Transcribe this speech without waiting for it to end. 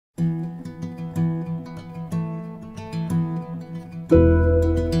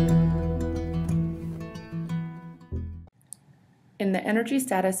energy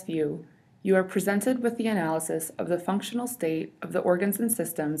status view, you are presented with the analysis of the functional state of the organs and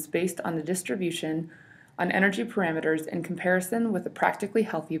systems based on the distribution on energy parameters in comparison with a practically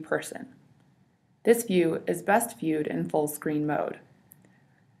healthy person. This view is best viewed in full screen mode.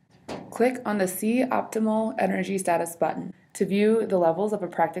 Click on the See Optimal Energy Status button to view the levels of a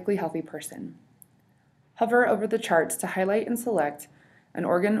practically healthy person. Hover over the charts to highlight and select an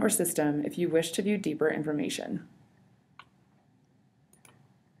organ or system if you wish to view deeper information.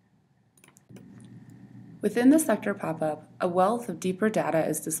 Within the sector pop-up, a wealth of deeper data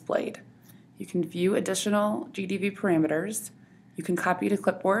is displayed. You can view additional GDV parameters. You can copy to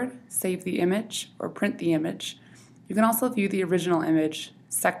clipboard, save the image, or print the image. You can also view the original image,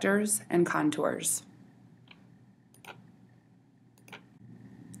 sectors, and contours.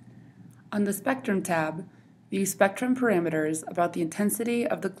 On the Spectrum tab, view spectrum parameters about the intensity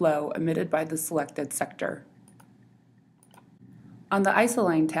of the glow emitted by the selected sector. On the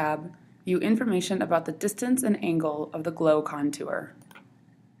Isoline tab, view information about the distance and angle of the glow contour.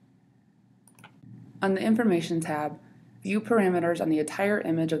 On the Information tab, view parameters on the entire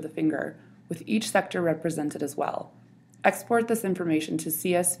image of the finger, with each sector represented as well. Export this information to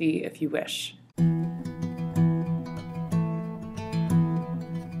CSV if you wish.